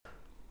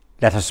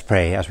Let us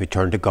pray as we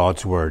turn to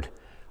God's Word.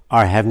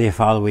 Our Heavenly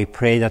Father, we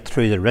pray that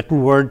through the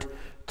written Word,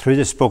 through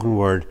the spoken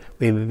Word,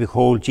 we may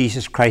behold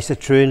Jesus Christ, the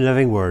true and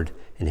living Word.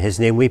 In His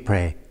name we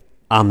pray.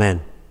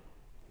 Amen.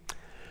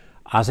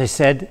 As I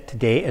said,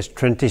 today is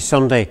Trinity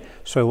Sunday,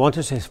 so I want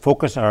us to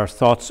focus our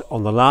thoughts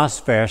on the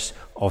last verse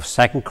of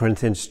 2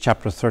 Corinthians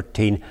chapter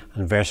 13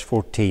 and verse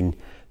 14.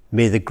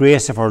 May the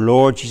grace of our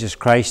Lord Jesus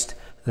Christ,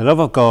 the love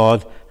of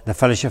God, and the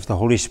fellowship of the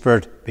Holy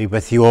Spirit be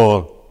with you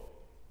all.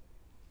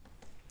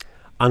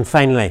 And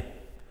finally,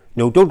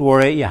 no, don't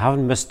worry, you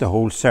haven't missed the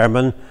whole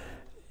sermon.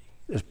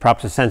 There's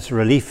perhaps a sense of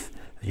relief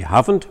that you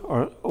haven't,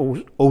 or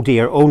oh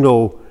dear, oh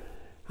no,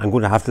 I'm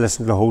going to have to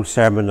listen to the whole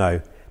sermon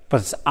now. But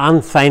it's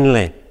and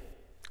finally,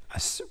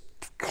 a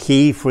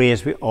key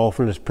phrase we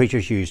often as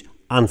preachers use,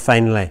 and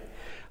finally.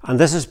 And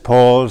this is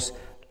Paul's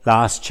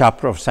last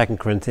chapter of 2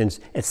 Corinthians.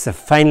 It's the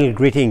final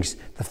greetings,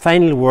 the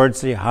final words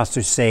that he has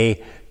to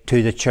say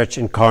to the church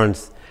in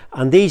Corinth.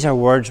 And these are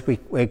words we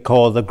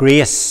call the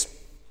grace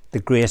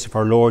of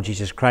our Lord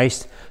Jesus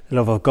Christ, the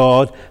love of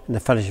God, and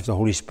the fellowship of the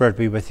Holy Spirit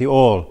be with you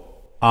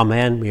all.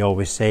 Amen, we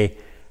always say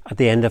at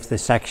the end of the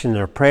section in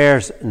our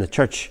prayers in the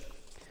church.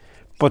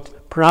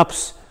 But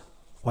perhaps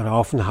what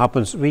often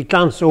happens, we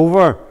glance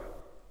over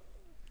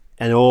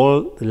in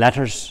all the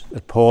letters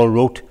that Paul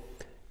wrote,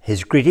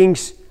 his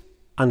greetings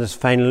and his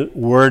final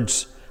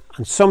words,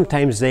 and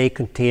sometimes they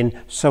contain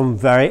some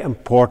very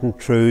important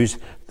truths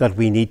that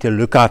we need to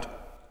look at.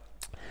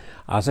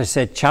 As I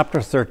said, chapter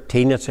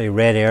 13, as I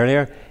read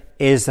earlier,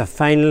 is the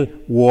final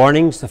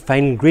warnings, the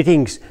final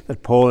greetings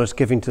that Paul is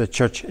giving to the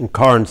church in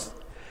Corinth.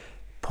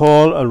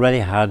 Paul already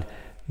had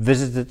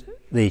visited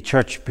the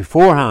church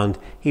beforehand.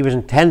 He was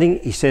intending,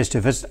 he says,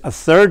 to visit a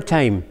third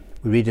time.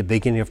 We read the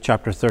beginning of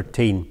chapter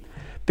 13.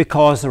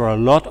 Because there were a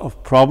lot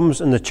of problems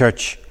in the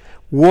church.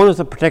 One of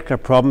the particular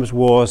problems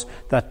was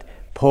that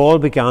Paul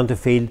began to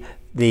feel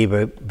they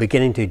were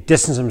beginning to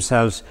distance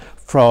themselves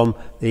from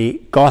the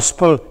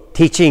gospel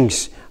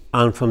teachings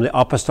and from the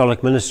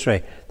apostolic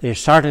ministry. They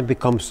started to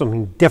become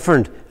something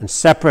different and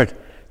separate.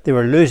 They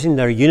were losing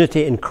their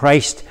unity in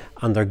Christ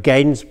and their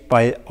guidance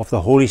of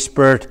the Holy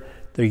Spirit,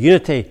 their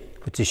unity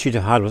which they should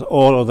have had with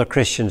all other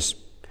Christians.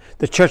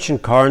 The church in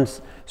Corinth,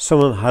 some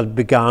of them had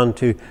begun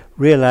to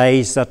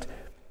realise that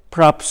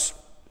perhaps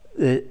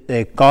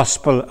the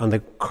gospel and the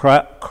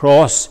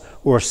cross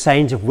were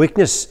signs of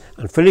weakness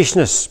and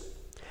foolishness.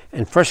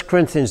 In 1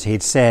 Corinthians he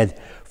had said,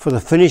 "For the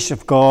finish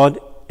of God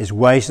is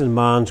wiser than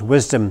man's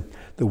wisdom.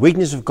 The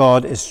weakness of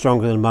God is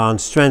stronger than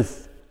man's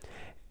strength."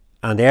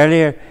 And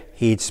earlier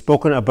he had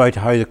spoken about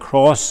how the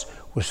cross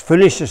was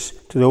foolishness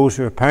to those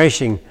who were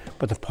perishing,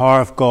 but the power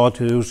of God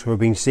to those who are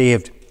being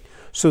saved.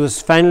 So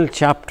this final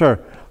chapter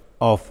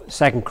of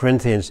 2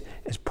 Corinthians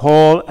is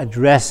Paul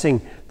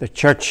addressing the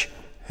church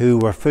who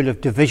were full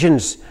of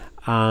divisions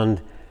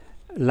and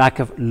lack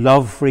of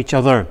love for each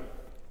other,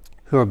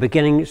 who were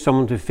beginning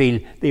someone to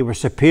feel they were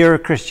superior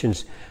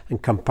Christians in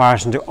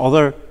comparison to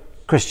other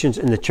Christians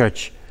in the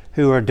church,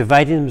 who were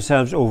dividing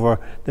themselves over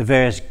the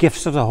various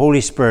gifts of the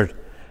Holy Spirit,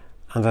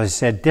 and as I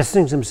said,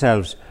 distancing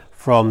themselves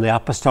from the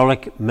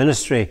apostolic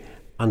ministry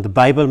and the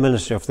Bible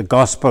ministry of the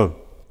gospel.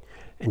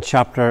 In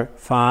chapter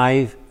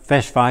 5,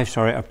 verse 5,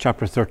 of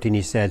chapter 13,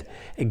 he said,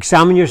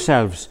 "Examine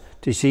yourselves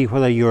to see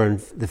whether you're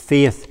in the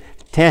faith.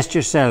 Test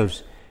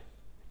yourselves.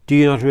 Do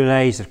you not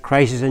realize that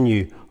Christ is in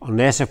you,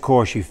 unless, of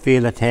course, you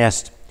fail the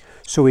test?"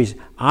 So he's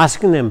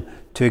asking them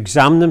to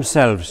examine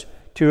themselves,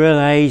 to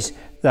realize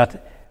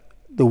that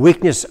the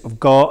weakness of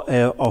God,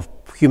 of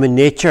human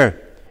nature,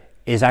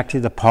 is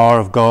actually the power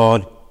of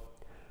God.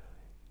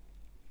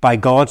 By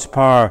God's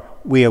power,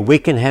 we are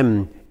weak in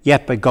Him,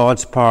 yet by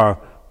God's power,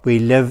 we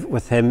live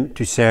with Him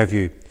to serve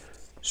you.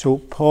 So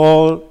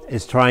Paul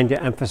is trying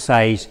to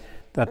emphasize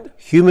that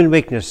human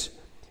weakness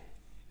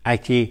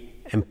actually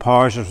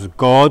empowers us with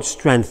God's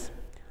strength.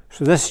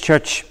 So this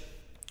church,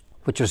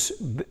 which was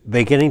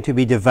beginning to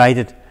be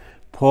divided,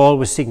 Paul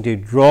was seeking to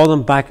draw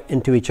them back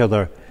into each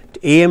other,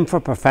 to aim for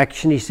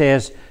perfection, he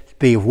says, to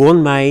be of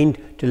one mind,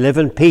 to live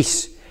in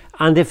peace.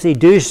 And if they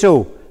do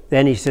so,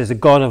 then he says, the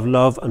God of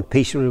love and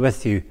peace will be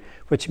with you,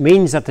 which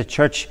means that the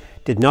church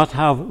did not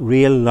have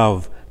real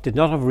love, did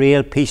not have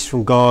real peace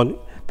from God,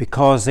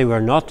 because they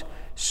were not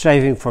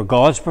striving for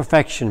God's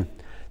perfection.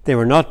 They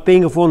were not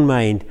being of one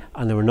mind,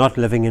 and they were not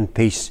living in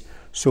peace.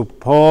 So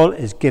Paul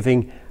is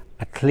giving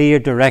a clear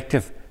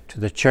directive to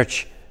the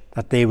church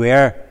that they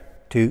were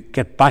to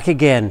get back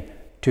again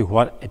to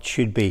what it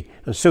should be.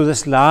 And so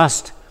this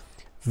last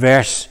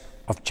verse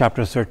of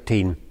chapter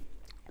 13,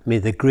 may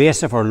the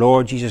grace of our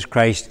Lord Jesus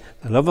Christ,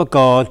 the love of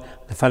God,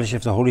 the fellowship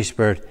of the Holy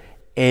Spirit,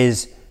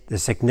 is the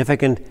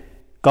significant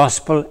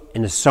gospel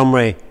in a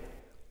summary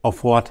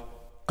of what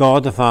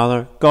God the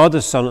Father, God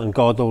the Son, and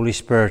God the Holy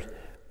Spirit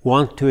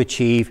want to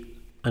achieve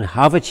and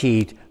have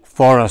achieved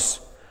for us.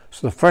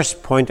 So the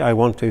first point I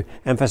want to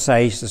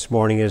emphasize this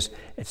morning is,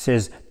 it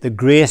says, the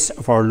grace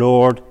of our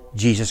Lord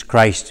Jesus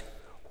Christ.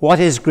 What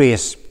is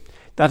grace?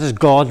 That is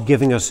God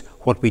giving us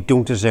what we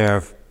don't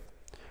deserve.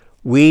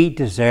 We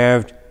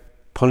deserved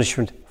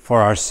punishment for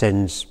our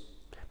sins.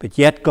 But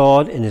yet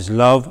God, in his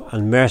love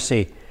and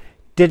mercy,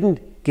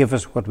 didn't give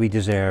us what we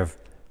deserve,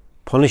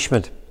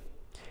 punishment.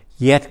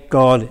 Yet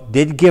God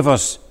did give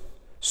us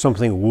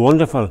something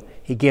wonderful.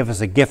 He gave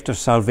us a gift of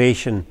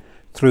salvation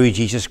through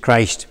Jesus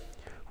Christ.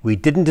 We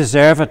didn't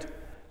deserve it,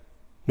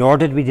 nor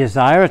did we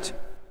desire it,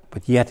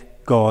 but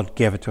yet God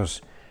gave it to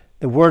us.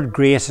 The word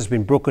grace has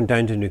been broken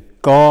down to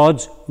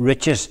God's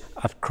riches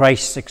at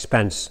Christ's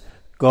expense.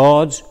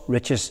 God's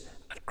riches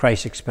at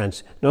Christ's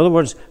expense. In other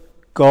words,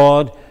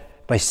 God,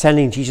 by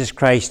sending Jesus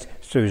Christ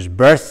through his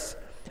birth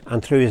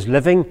and through his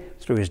living,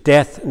 through his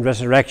death and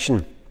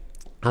resurrection,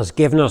 has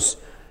given us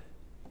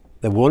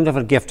the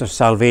wonderful gift of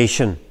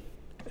salvation.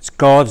 It's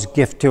God's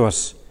gift to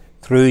us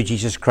through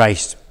Jesus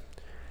Christ.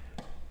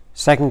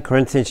 2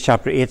 Corinthians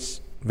chapter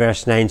 8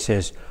 verse 9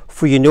 says,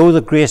 "For you know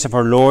the grace of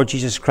our Lord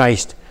Jesus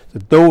Christ,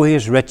 that though he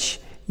is rich,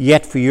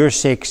 yet for your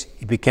sakes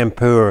he became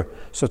poor,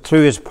 so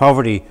through his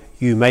poverty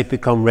you might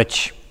become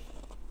rich."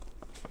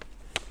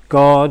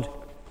 God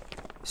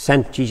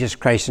sent Jesus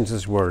Christ into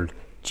this world.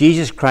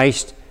 Jesus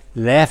Christ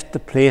left the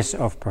place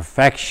of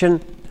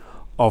perfection,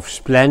 of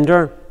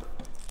splendour,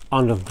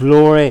 and of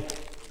glory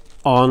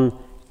on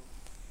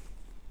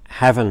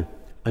heaven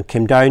and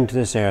came down to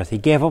this earth. He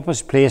gave up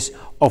his place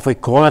of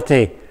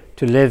equality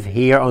to live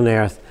here on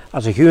earth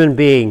as a human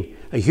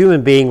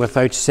being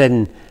without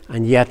sin,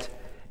 and yet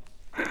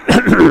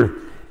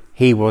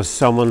he was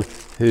someone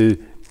who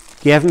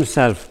gave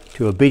himself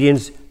to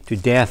obedience to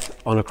death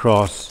on a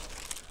cross.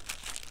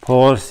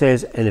 Paul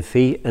says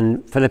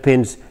in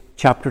Philippians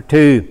chapter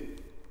 2,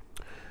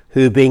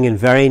 "Who being in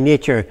very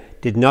nature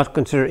did not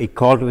consider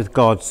equality with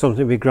God something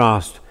to be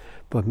grasped,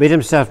 but made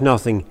himself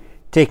nothing,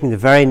 taking the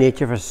very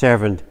nature of a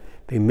servant,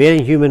 being made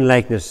in human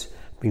likeness,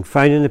 being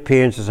found in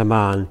appearance as a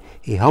man,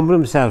 he humbled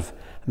himself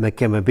and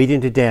became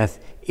obedient to death,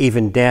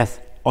 even death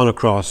on a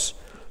cross."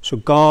 So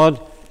God,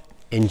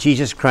 in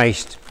Jesus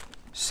Christ,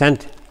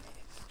 sent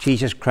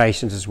Jesus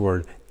Christ into this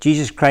world.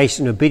 Jesus Christ,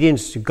 in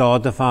obedience to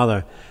God the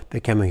Father,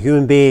 became a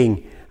human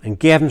being and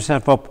gave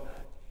himself up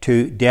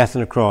to death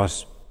on a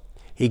cross.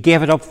 He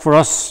gave it up for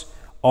us,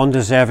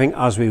 undeserving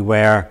as we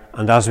were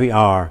and as we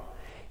are.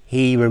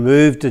 He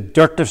removed the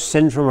dirt of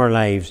sin from our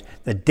lives,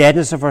 the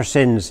deadness of our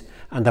sins,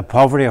 and the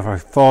poverty of our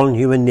fallen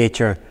human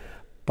nature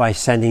by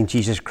sending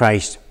Jesus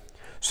Christ,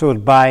 so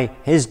that by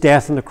his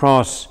death on the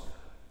cross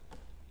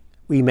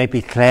we might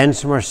be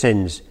cleansed from our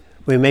sins,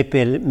 we might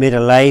be made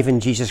alive in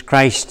Jesus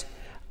Christ,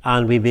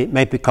 and we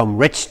might become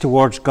rich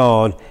towards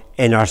God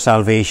in our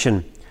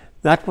salvation.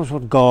 That was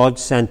what God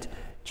sent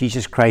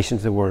Jesus Christ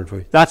into the world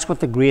for. That's what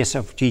the grace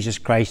of Jesus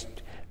Christ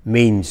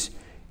means.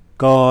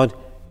 God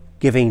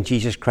giving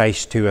Jesus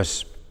Christ to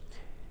us.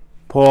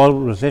 Paul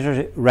was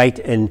literally right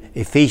in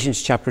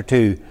Ephesians chapter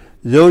 2,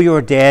 "Though you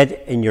are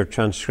dead in your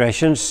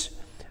transgressions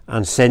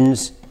and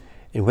sins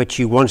in which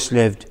you once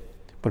lived,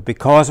 but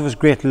because of his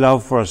great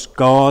love for us,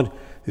 God,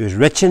 who is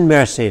rich in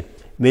mercy,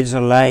 made us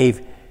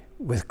alive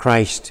with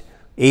Christ.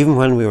 Even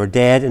when we were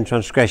dead in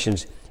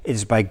transgressions, it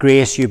is by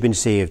grace you've been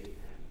saved."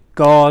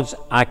 God's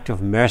act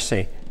of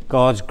mercy,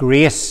 God's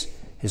grace,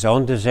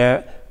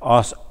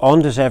 us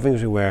undeserving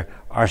as we were,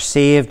 are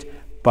saved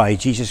by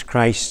Jesus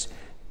Christ's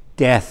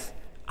death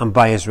and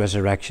by his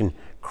resurrection.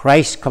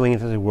 Christ coming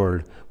into the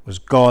world was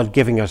God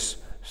giving us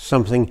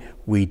something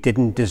we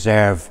didn't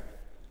deserve.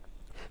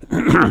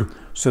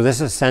 So this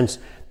is, in a sense,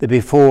 the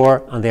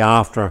before and the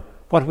after.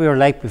 What we were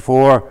like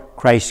before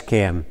Christ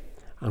came,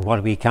 and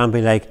what we can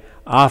be like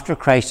after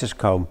Christ has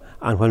come,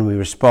 and when we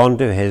respond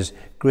to his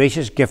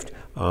gracious gift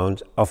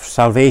of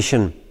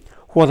salvation.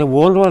 What a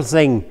wonderful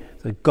thing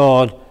that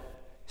God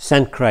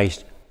sent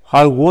Christ.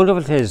 How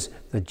wonderful it is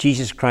that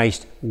Jesus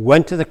Christ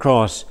went to the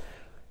cross,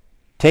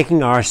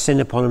 taking our sin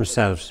upon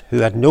himself, who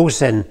had no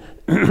sin,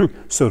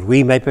 so that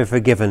we might be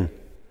forgiven.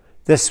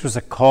 This was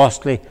a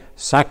costly,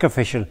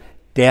 sacrificial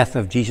death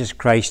of Jesus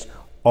Christ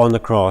on the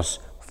cross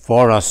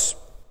for us.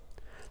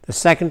 The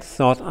second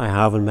thought I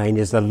have in mind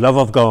is the love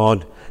of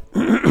God.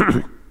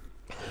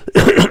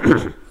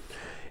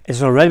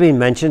 It's already been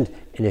mentioned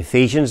in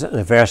Ephesians, in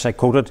the verse I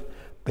quoted,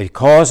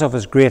 "Because of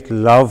his great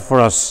love for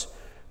us,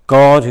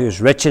 God, who is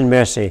rich in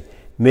mercy,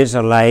 made us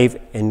alive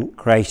in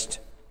Christ."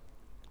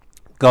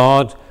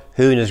 God,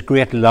 who in his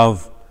great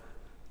love.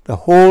 The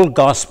whole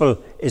gospel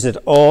is it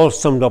all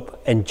summed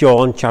up in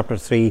John chapter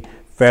 3,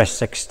 verse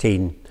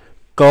 16.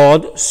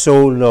 God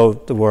so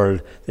loved the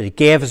world that he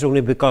gave his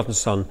only begotten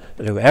Son,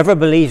 that whoever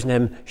believes in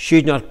him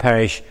should not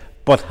perish,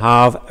 but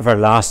have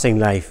everlasting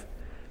life.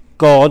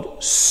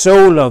 God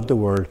so loved the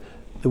world.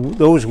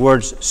 Those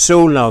words,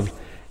 "so loved,"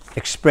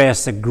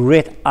 express the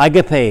great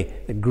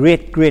agape, the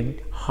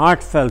great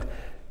heartfelt,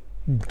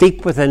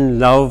 deep within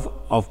love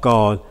of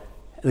God.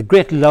 The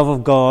great love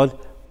of God,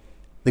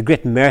 the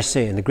great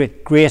mercy and the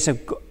great grace of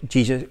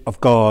Jesus, of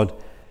God.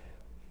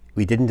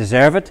 We didn't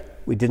deserve it,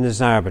 we didn't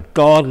desire it.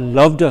 God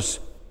loved us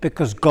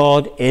because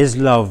God is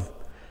love.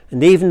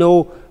 And even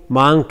though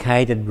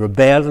mankind had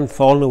rebelled and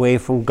fallen away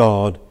from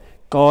God,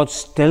 God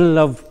still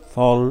loved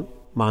fallen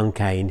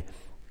mankind.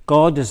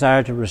 God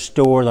desired to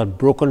restore that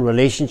broken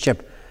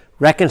relationship,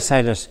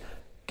 reconcile us,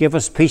 give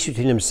us peace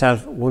between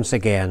himself once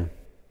again.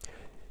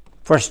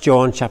 1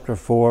 John chapter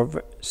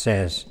 4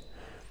 says,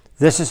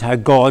 "This is how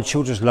God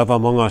showed his love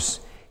among us.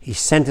 He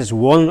sent his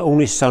one and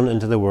only Son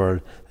into the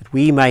world, that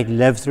we might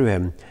live through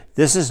him.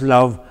 This is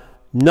love,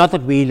 not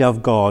that we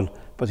love God,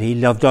 but he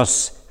loved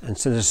us and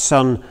sent his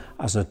Son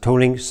as an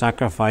atoning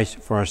sacrifice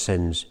for our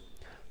sins."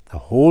 The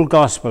whole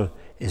gospel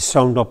is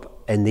summed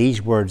up in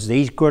these words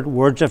good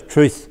words of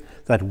truth,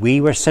 that we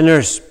were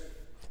sinners,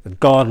 that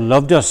God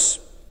loved us.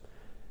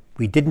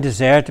 We didn't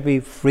deserve to be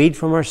freed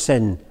from our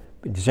sin.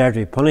 We deserved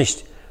to be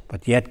punished.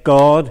 But yet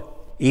God,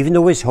 even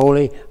though he's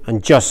holy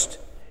and just,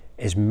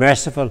 is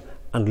merciful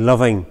and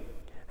loving.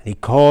 And he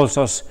calls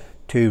us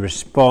to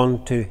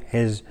respond to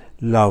his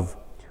love.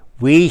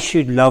 We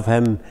should love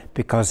him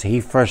because he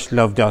first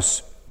loved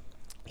us.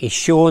 He's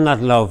shown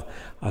that love,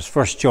 as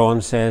 1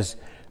 John says,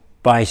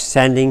 by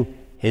sending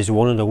his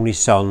one and only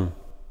Son.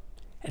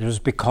 It was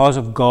because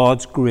of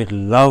God's great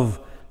love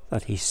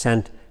that he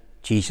sent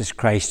Jesus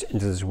Christ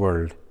into this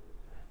world.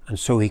 And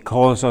so he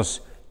calls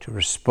us to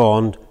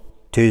respond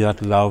to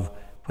that love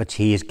which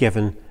he has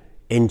given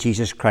in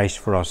Jesus Christ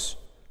for us.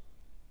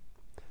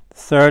 The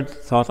third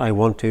thought I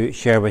want to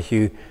share with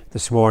you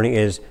this morning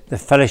is the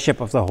fellowship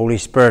of the Holy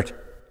Spirit.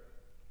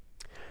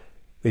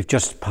 We've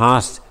just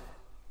passed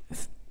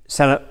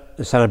the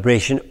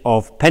celebration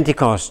of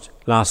Pentecost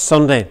last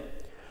Sunday,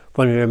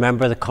 when we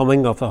remember the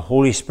coming of the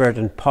Holy Spirit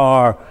in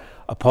power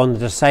upon the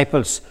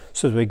disciples,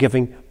 so that we're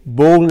giving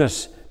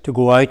boldness to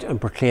go out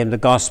and proclaim the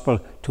gospel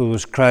to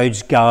those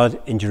crowds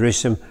gathered in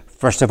Jerusalem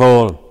first of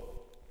all.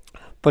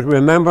 But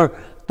remember,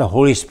 the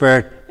Holy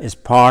Spirit is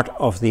part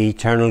of the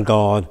eternal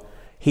God.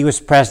 He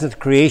was present at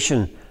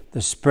creation.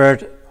 The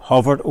Spirit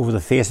hovered over the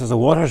face of the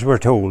waters, we're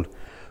told.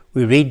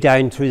 We read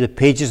down through the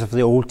pages of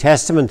the Old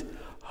Testament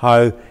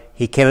how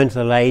he came into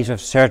the lives of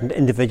certain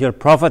individual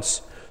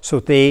prophets, so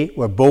that they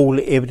were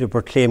boldly able to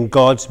proclaim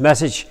God's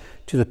message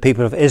to the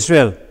people of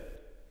Israel.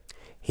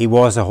 He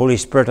was the Holy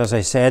Spirit, as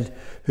I said,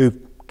 who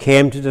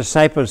came to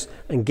disciples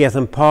and gave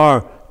them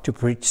power to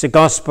preach the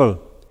gospel.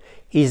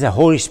 He's the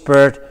Holy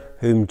Spirit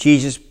whom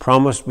Jesus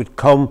promised would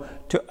come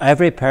to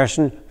every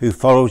person who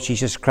follows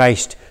Jesus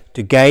Christ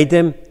to guide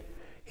them.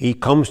 He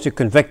comes to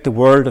convict the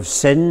world of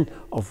sin,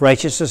 of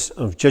righteousness,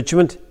 and of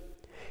judgment.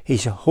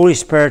 He's the Holy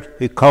Spirit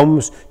who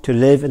comes to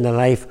live in the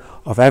life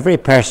of every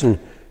person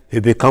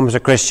who becomes a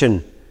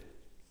Christian.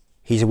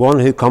 He's the one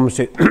who comes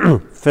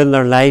to fill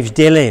their lives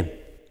daily.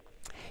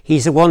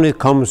 He's the one who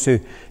comes to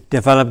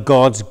develop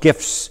God's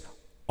gifts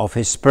of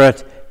his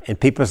Spirit in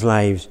people's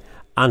lives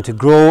and to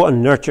grow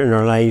and nurture in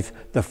our life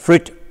the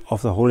fruit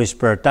of the Holy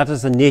Spirit. That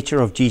is the nature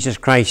of Jesus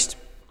Christ.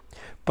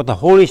 But the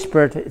Holy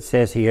Spirit, it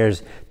says here,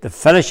 is the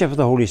fellowship of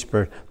the Holy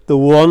Spirit, the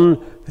one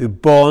who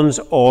bonds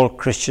all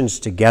Christians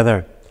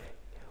together.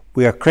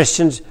 We are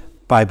Christians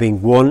by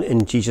being one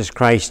in Jesus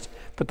Christ,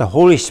 but the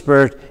Holy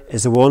Spirit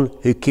is the one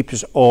who keeps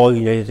us all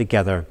united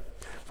together.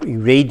 We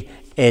read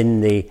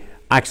in the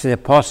Acts of the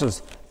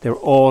Apostles, they're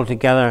all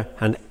together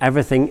and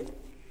everything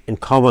in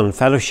common,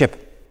 fellowship.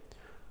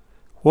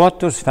 What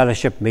does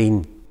fellowship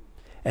mean?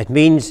 It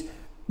means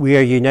we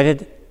are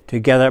united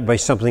together by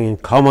something in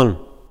common.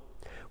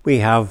 We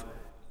have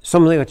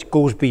something which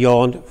goes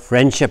beyond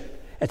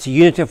friendship. It's a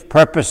unity of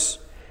purpose.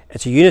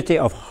 It's a unity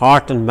of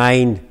heart and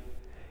mind.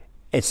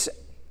 It's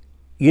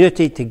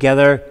unity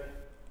together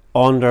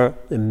under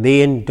the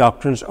main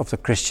doctrines of the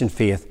Christian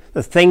faith,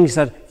 the things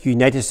that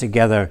unite us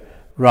together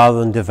rather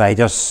than divide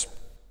us.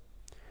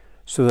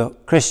 So the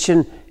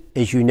Christian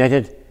is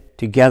united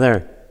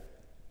together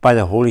by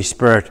the Holy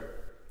Spirit.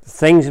 The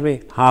things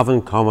we have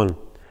in common,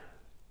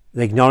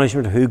 the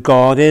acknowledgement of who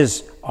God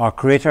is, our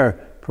Creator,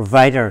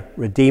 Provider,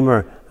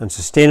 Redeemer and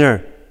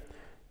Sustainer,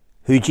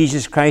 who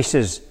Jesus Christ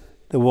is,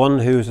 the one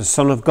who is the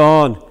Son of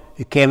God,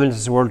 who came into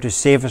this world to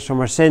save us from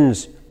our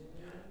sins,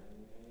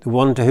 the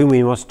one to whom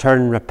we must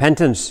turn in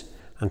repentance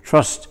and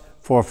trust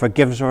for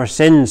forgiveness of our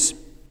sins,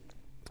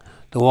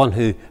 the one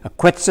who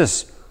acquits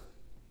us,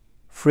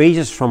 frees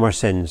us from our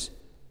sins.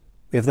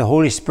 We have the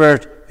Holy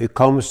Spirit who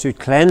comes to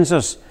cleanse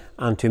us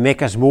and to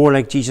make us more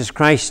like Jesus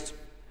Christ.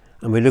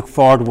 And we look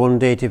forward one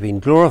day to being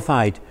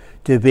glorified,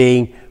 to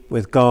being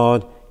with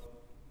God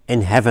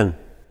in heaven.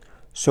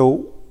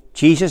 So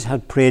Jesus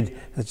had prayed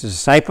that the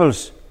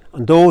disciples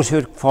and those who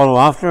would follow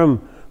after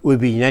him would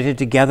be united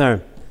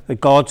together,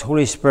 that God's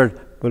Holy Spirit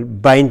will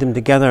bind them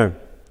together.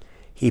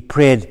 He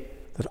prayed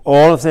that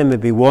all of them may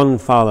be one,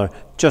 Father,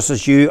 just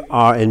as you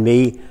are in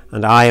me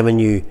and I am in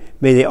you.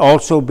 May they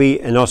also be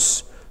in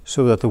us,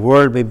 so that the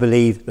world may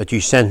believe that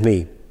you sent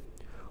me.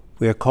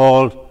 We are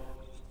called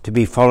to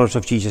be followers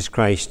of Jesus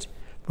Christ.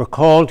 We're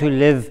called to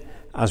live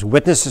as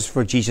witnesses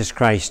for Jesus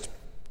Christ.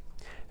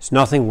 It's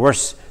nothing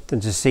worse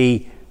than to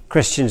see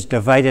Christians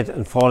divided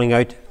and falling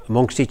out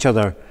amongst each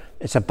other.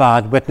 It's a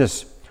bad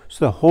witness.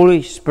 So the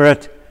Holy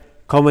Spirit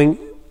coming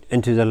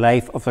into the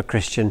life of the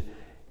Christian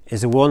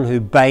is the one who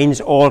binds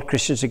all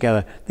Christians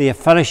together. They have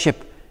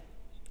fellowship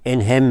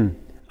in him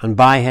and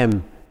by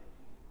him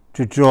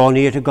to draw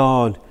near to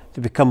God,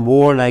 to become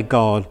more like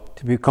God,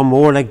 to become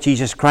more like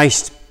Jesus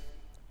Christ.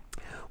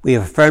 We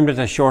have affirmed it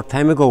a short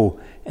time ago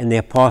in the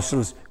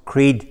Apostles'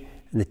 Creed,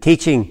 in the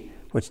teaching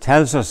which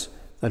tells us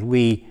that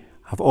we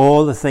have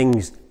all the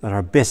things that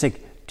are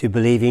basic to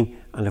believing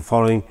and to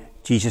following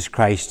Jesus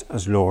Christ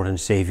as Lord and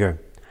Saviour.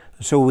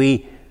 So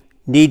we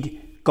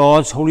need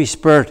God's Holy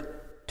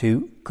Spirit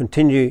to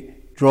continue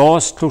draw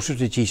us closer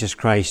to Jesus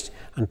Christ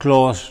and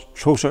draw us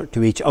closer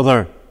to each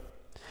other,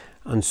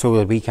 and so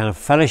that we can have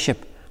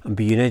fellowship and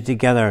be united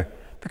together.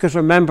 Because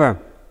remember,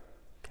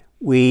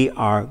 we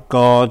are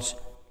God's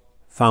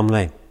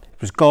family.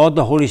 It was God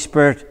the Holy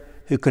Spirit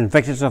who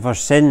convicted us of our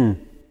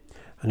sin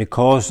and who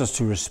caused us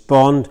to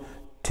respond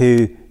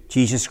to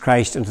Jesus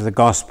Christ and to the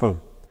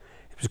gospel.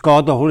 It was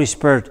God the Holy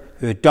Spirit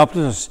who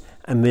adopted us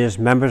and made us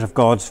members of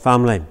God's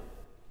family.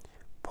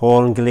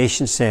 Paul in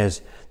Galatians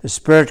says, "The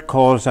Spirit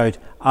calls out,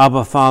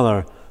 'Abba,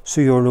 Father,'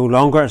 so you are no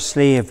longer a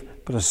slave,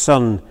 but a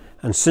son,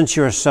 and since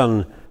you are a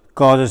son,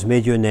 God has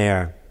made you an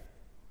heir."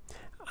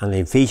 And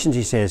in Ephesians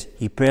he says,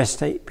 He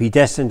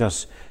predestined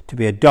us to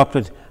be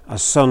adopted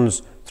as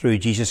sons through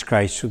Jesus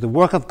Christ. So the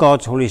work of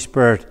God's Holy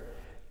Spirit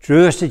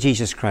drew us to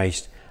Jesus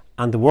Christ,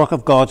 and the work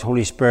of God's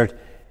Holy Spirit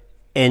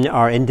in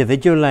our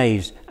individual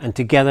lives and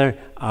together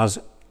as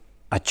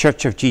a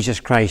church of Jesus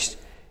Christ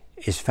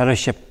is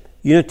fellowship,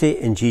 unity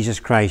in Jesus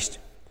Christ.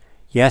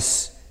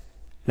 Yes,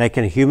 like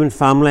in a human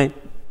family,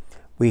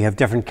 we have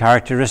different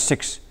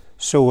characteristics,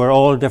 so we're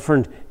all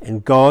different in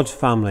God's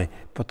family.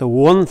 But the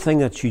one thing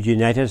that should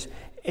unite us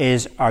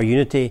is our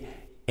unity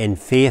in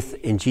faith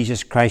in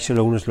Jesus Christ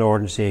alone as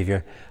Lord and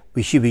Saviour.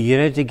 We should be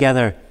united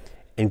together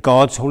in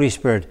God's Holy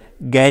Spirit,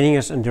 guiding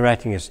us and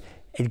directing us.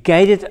 It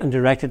guided and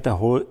directed the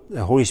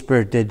Holy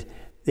Spirit did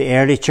the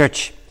early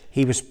church.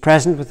 He was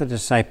present with the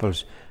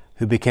disciples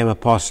who became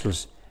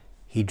apostles.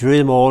 He drew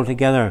them all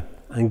together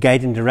and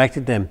guided and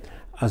directed them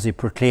as they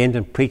proclaimed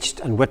and preached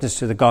and witnessed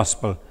to the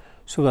gospel.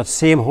 So that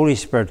same Holy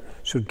Spirit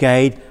should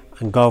guide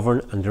and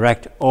govern and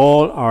direct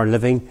all our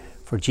living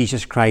for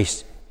Jesus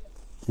Christ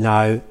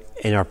now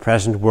in our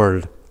present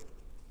world.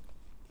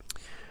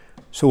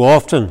 So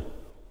often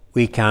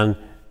we can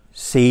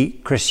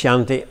see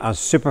Christianity as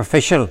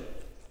superficial,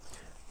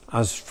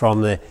 as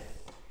from the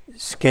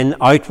skin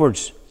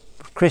outwards.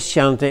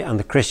 Christianity and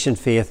the Christian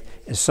faith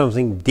is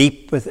something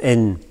deep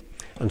within.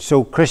 And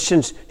so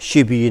Christians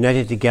should be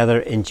united together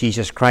in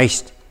Jesus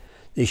Christ.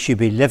 They should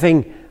be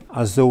living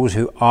as those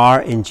who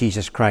are in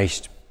Jesus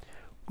Christ.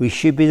 We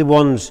should be the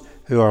ones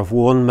who are of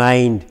one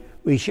mind.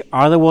 We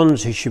are the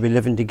ones who should be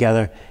living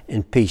together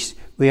in peace.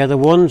 We are the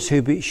ones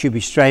who should be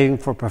striving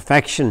for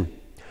perfection.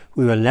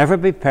 We will never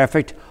be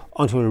perfect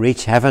until we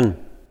reach heaven.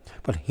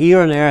 But here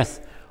on earth,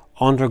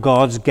 under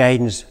God's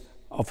guidance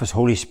of His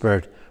Holy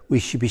Spirit, we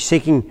should be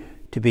seeking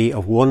to be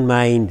of one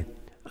mind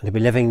and to be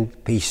living in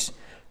peace,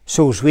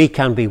 so as we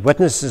can be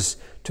witnesses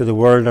to the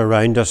world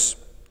around us.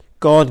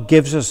 God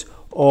gives us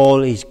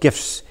all His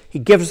gifts. He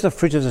gives the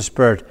fruit of the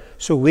Spirit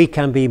so we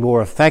can be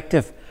more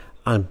effective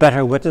and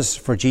better witnesses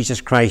for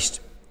Jesus Christ.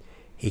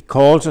 He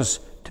calls us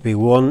to be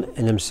one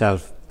in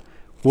Himself.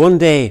 One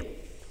day,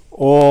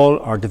 all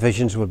our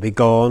divisions will be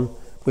gone.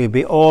 We'll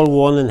be all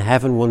one in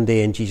heaven one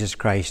day in Jesus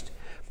Christ.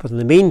 But in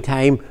the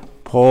meantime,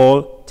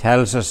 Paul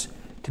tells us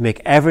to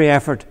make every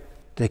effort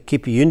to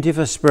keep the unity of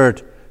the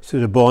Spirit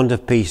through the bond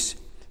of peace.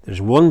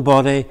 There's one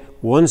body,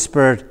 one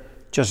Spirit,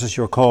 just as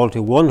you're called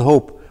to one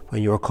hope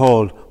when you're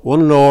called,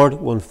 one Lord,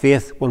 one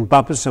faith, one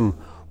baptism,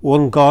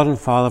 one God and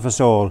Father of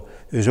us all,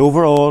 who is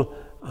over all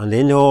and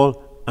in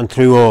all and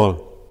through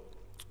all.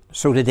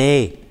 So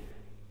today,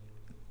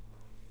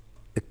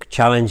 the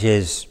challenge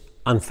is,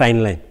 and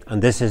finally,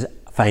 and this is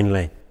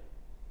finally,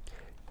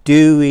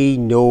 do we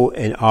know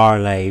in our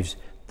lives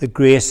the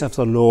grace of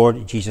the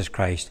Lord Jesus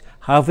Christ?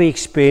 Have we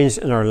experienced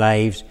in our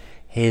lives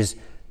His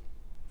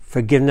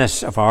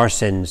forgiveness of our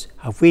sins?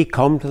 Have we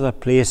come to the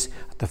place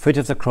at the foot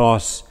of the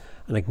cross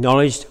and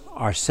acknowledged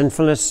our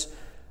sinfulness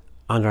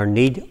and our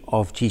need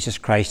of Jesus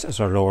Christ as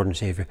our Lord and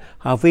Saviour?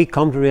 Have we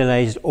come to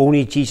realise that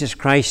only Jesus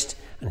Christ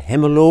and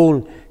Him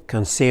alone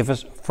can save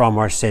us from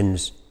our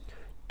sins?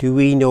 Do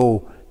we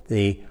know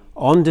the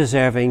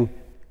undeserving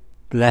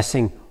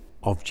blessing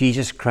of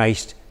Jesus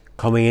Christ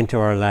coming into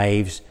our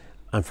lives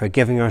and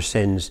forgiving our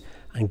sins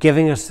and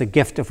giving us the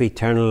gift of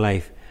eternal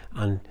life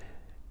and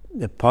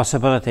the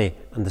possibility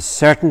and the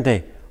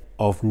certainty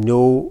of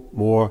no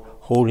more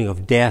holding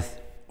of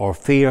death or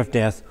fear of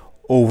death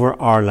over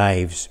our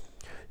lives?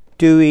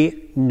 Do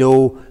we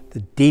know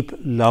the deep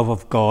love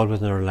of God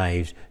within our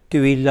lives?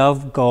 Do we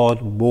love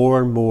God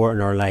more and more in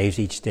our lives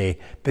each day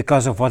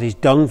because of what He's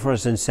done for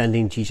us in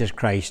sending Jesus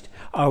Christ?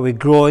 Are we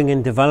growing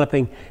and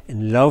developing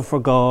in love for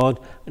God,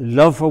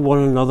 love for one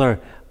another,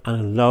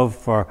 and love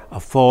for a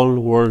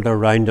fallen world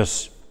around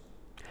us?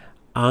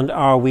 And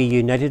are we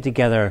united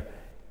together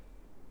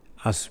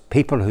as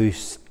people who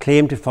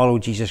claim to follow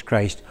Jesus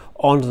Christ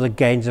under the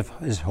guidance of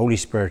His Holy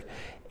Spirit?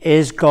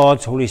 Is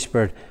God's Holy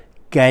Spirit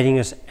guiding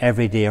us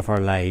every day of our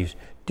lives?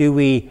 Do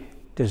we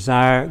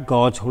desire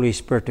God's Holy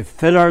Spirit to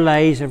fill our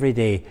lives every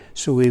day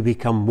so we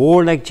become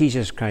more like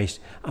Jesus Christ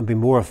and be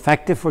more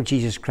effective for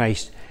Jesus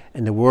Christ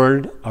in the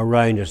world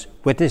around us,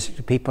 witnessing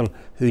to people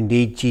who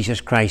need Jesus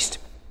Christ?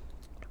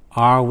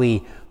 Are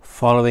we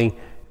following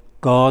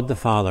God the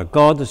Father,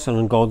 God the Son,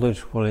 and God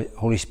the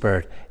Holy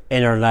Spirit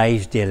in our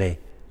lives daily,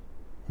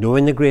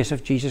 knowing the grace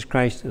of Jesus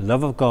Christ, the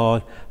love of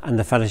God, and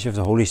the fellowship of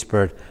the Holy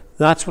Spirit.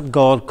 That's what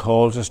God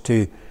calls us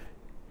to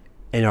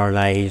in our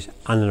lives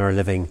and in our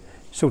living.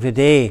 So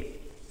today,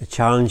 the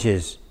challenge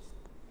is,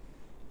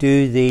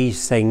 do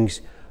these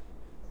things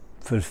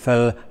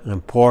fulfill an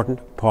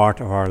important part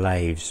of our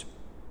lives?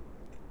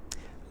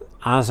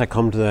 As I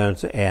come to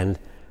the end,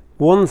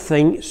 one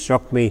thing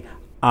struck me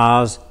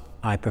as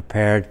I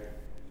prepared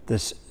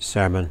this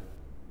sermon.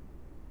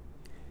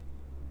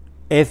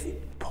 If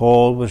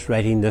Paul was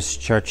writing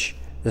this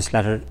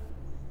letter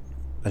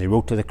that he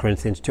wrote to the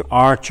Corinthians, to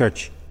our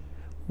church,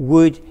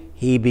 would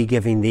he be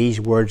giving these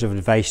words of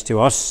advice to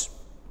us?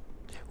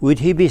 Would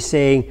he be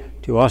saying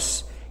to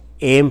us,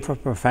 aim for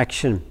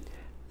perfection,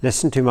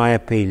 listen to my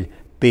appeal,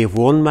 be of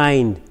one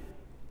mind,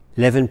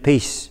 live in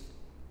peace?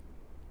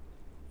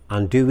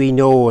 And do we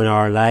know in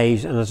our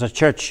lives and as a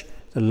church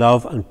the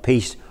love and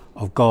peace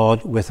of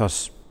God with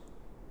us?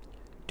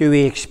 Do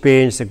we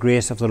experience the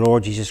grace of the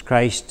Lord Jesus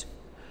Christ,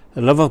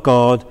 the love of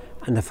God,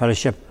 and the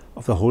fellowship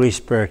of the Holy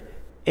Spirit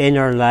in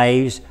our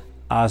lives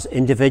as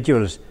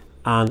individuals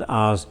and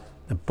as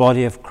the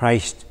body of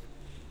Christ,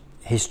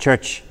 his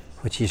church,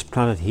 which he has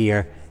planted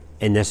here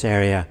in this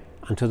area?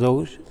 And to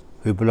those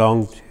who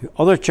belong to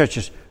other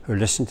churches who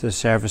listen to the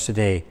service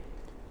today,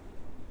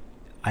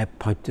 I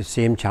point the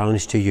same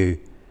challenge to you.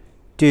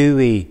 Do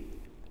we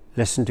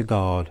listen to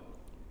God?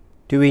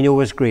 Do we know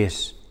his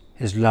grace,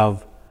 his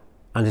love,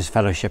 and his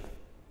fellowship?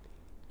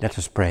 Let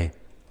us pray.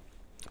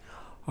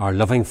 Our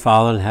loving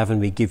Father in heaven,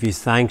 we give you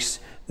thanks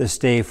this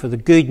day for the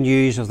good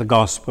news of the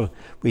gospel.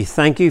 We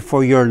thank you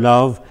for your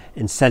love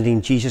in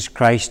sending Jesus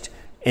Christ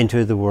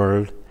into the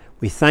world.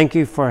 We thank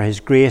you for his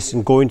grace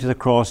in going to the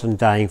cross and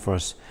dying for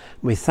us.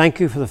 We thank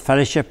you for the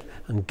fellowship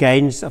and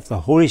guidance of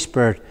the Holy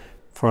Spirit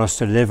for us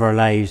to live our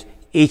lives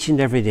each and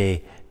every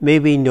day. May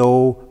we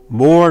know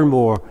more and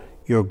more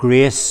your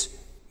grace,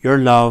 your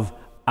love,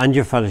 and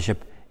your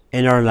fellowship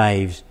in our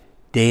lives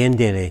day and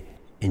daily.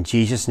 In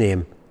Jesus'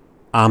 name,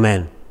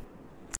 amen.